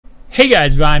Hey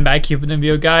guys, Ryan back here for the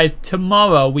video, guys.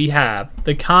 Tomorrow we have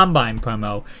the Combine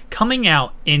promo coming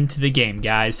out into the game,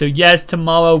 guys. So yes,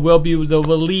 tomorrow will be the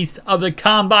release of the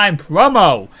Combine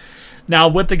promo. Now,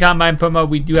 with the Combine promo,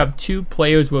 we do have two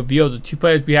players revealed. The two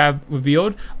players we have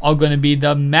revealed are going to be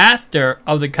the master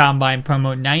of the Combine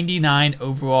promo, 99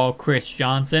 overall Chris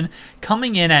Johnson,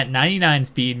 coming in at 99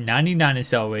 speed, 99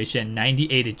 acceleration,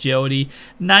 98 agility,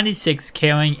 96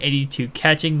 carrying, 82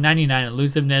 catching, 99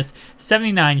 elusiveness,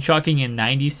 79 trucking, and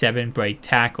 97 break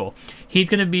tackle. He's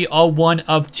going to be all one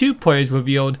of two players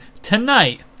revealed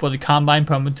tonight for the Combine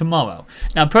promo tomorrow.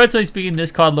 Now, personally speaking,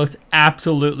 this card looks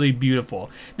absolutely beautiful.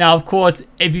 Now, of course,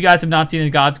 if you guys have not seen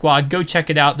the God Squad, go check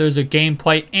it out. There's a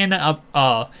gameplay and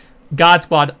a God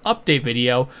Squad update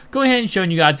video. Go ahead and show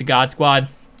you guys the God Squad.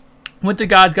 With the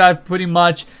God Squad, pretty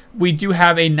much, we do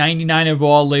have a 99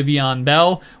 overall Le'Veon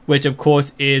Bell, which of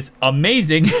course is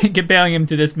amazing. Comparing him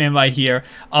to this man right here,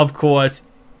 of course,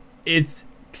 it's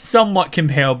somewhat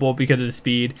comparable because of the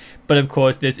speed, but of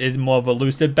course this is more of a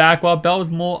elusive back, while Bell is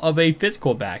more of a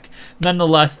physical back.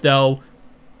 Nonetheless, though,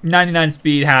 99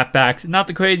 speed halfbacks, not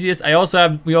the craziest.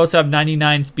 We also have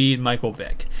 99 speed Michael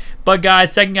Vick. But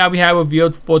guys, second guy we have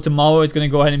revealed for tomorrow is going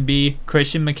to go ahead and be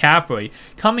Christian McCaffrey,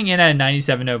 coming in at a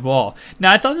 97 overall.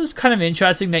 Now, I thought this was kind of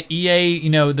interesting that EA,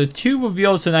 the two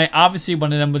reveals tonight, obviously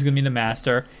one of them was going to be the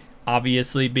master,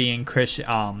 obviously being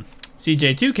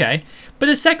CJ2K, but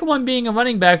the second one being a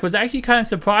running back was actually kind of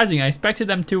surprising. I expected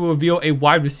them to reveal a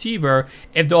wide receiver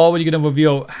if they're already going to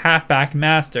reveal halfback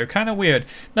master. Kind of weird.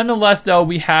 Nonetheless, though,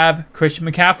 we have Christian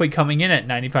McCaffrey coming in at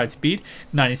 95 speed,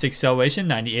 96 acceleration,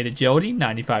 98 agility,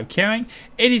 95 carrying,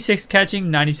 86 catching,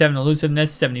 97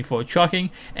 elusiveness, 74 trucking,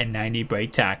 and 90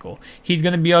 break tackle. He's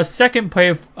going to be our second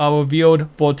player revealed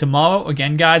for tomorrow.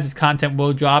 Again, guys, this content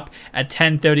will drop at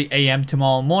 10:30 a.m.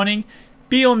 tomorrow morning.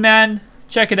 Be on Madden.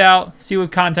 Check it out, see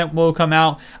what content will come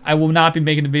out. I will not be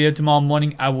making a video tomorrow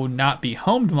morning. I will not be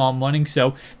home tomorrow morning,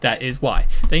 so that is why.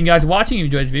 Thank you guys for watching. If you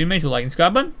enjoyed this video, make sure to like and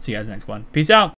subscribe button. See you guys in the next one. Peace out.